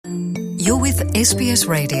You're with SBS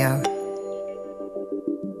Radio.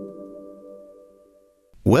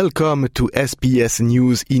 Welcome to SBS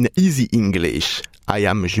News in Easy English. I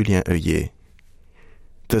am Julien Heuillet.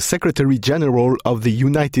 The Secretary General of the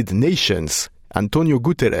United Nations, Antonio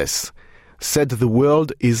Guterres, said the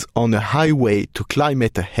world is on a highway to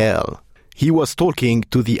climate hell. He was talking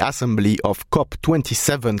to the assembly of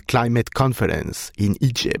COP27 climate conference in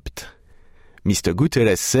Egypt. Mr.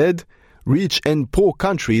 Guterres said, rich and poor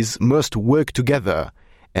countries must work together,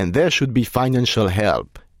 and there should be financial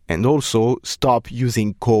help, and also stop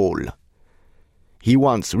using coal. He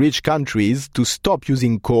wants rich countries to stop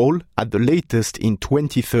using coal at the latest in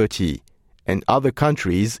 2030, and other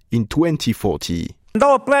countries in 2040. And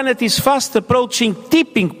our planet is fast approaching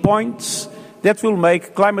tipping points that will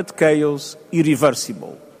make climate chaos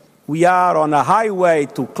irreversible. We are on a highway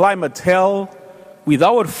to climate hell with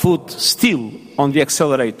our foot still on the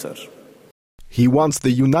accelerator. He wants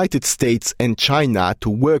the United States and China to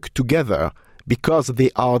work together because they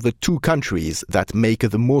are the two countries that make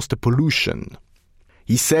the most pollution.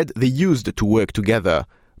 He said they used to work together,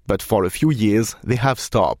 but for a few years they have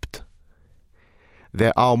stopped.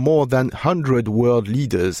 There are more than 100 world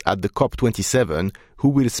leaders at the COP27 who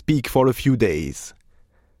will speak for a few days.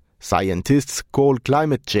 Scientists call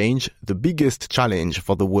climate change the biggest challenge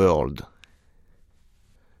for the world.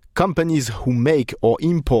 Companies who make or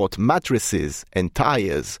import mattresses and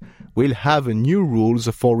tires will have new rules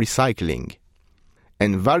for recycling.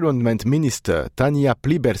 Environment Minister Tanya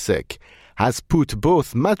Plibersek has put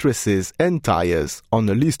both mattresses and tires on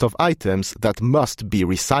a list of items that must be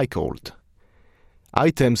recycled.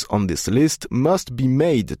 Items on this list must be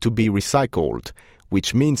made to be recycled,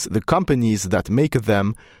 which means the companies that make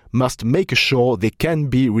them must make sure they can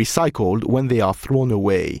be recycled when they are thrown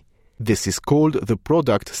away. This is called the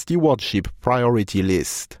Product Stewardship Priority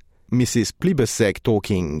List. Mrs. Plibersek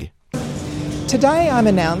talking. Today I'm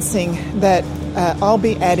announcing that I'll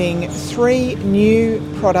be adding 3 new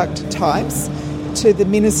product types to the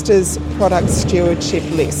Minister's Product Stewardship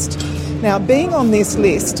List. Now, being on this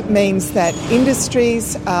list means that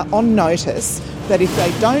industries are on notice that if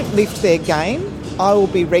they don't lift their game, I will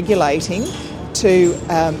be regulating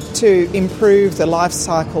to improve the life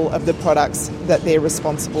cycle of the products that they're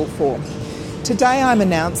responsible for. Today I'm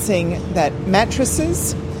announcing that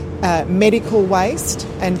mattresses, medical waste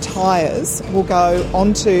and tyres will go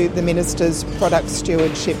onto the Minister's Product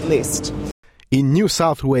Stewardship List. In New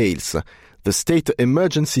South Wales, the State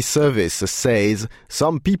Emergency Service says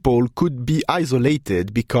some people could be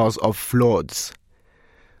isolated because of floods.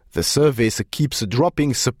 The service keeps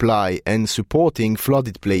dropping supply and supporting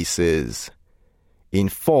flooded places. In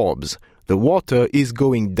Forbes, the water is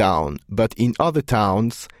going down, but in other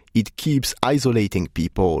towns, it keeps isolating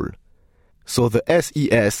people. So the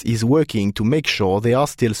SES is working to make sure they are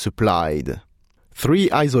still supplied. 3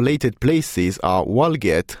 isolated places are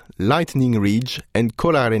Walgett, Lightning Ridge and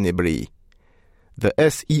Collarenebri. The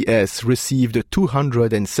SES received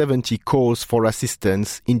 270 calls for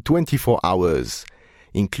assistance in 24 hours,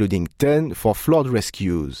 including 10 for flood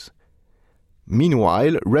rescues.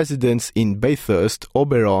 Meanwhile, residents in Bathurst,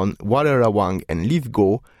 Oberon, Wallerawang and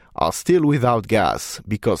Lithgow are still without gas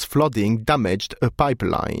because flooding damaged a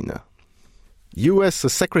pipeline. U.S.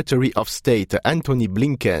 Secretary of State Antony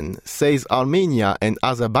Blinken says Armenia and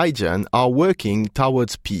Azerbaijan are working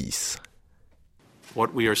towards peace.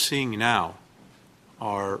 What we are seeing now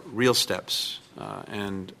are real steps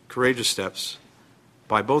and courageous steps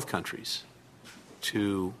by both countries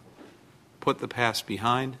to put the past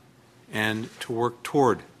behind and to work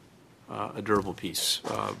toward a durable peace.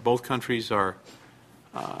 Both countries are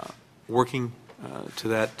working to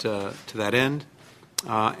that end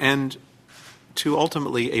and to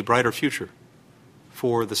ultimately a brighter future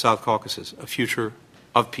for the South Caucasus, a future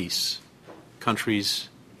of peace, countries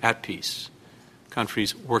at peace,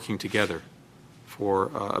 countries working together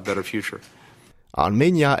for a better future.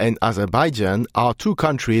 Armenia and Azerbaijan are 2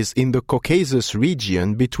 countries in the Caucasus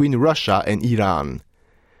region between Russia and Iran.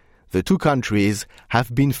 The 2 countries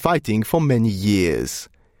have been fighting for many years.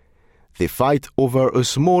 They fight over a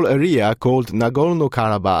small area called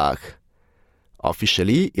Nagorno-Karabakh.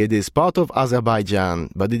 Officially, it is part of Azerbaijan,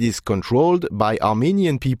 but it is controlled by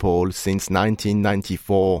Armenian people since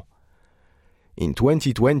 1994. In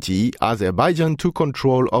 2020, Azerbaijan took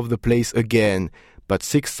control of the place again, but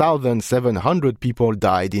 6,700 people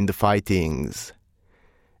died in the fightings.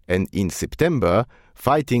 And in September,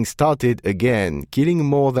 fighting started again, killing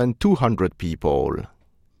more than 200 people.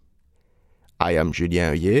 I am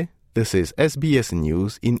Julien Heuillet. This is SBS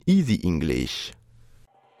News in Easy English.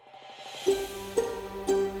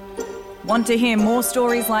 Want to hear more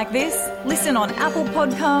stories like this? Listen on Apple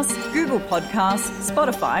Podcasts, Google Podcasts,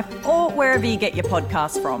 Spotify, or wherever you get your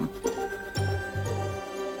podcasts from.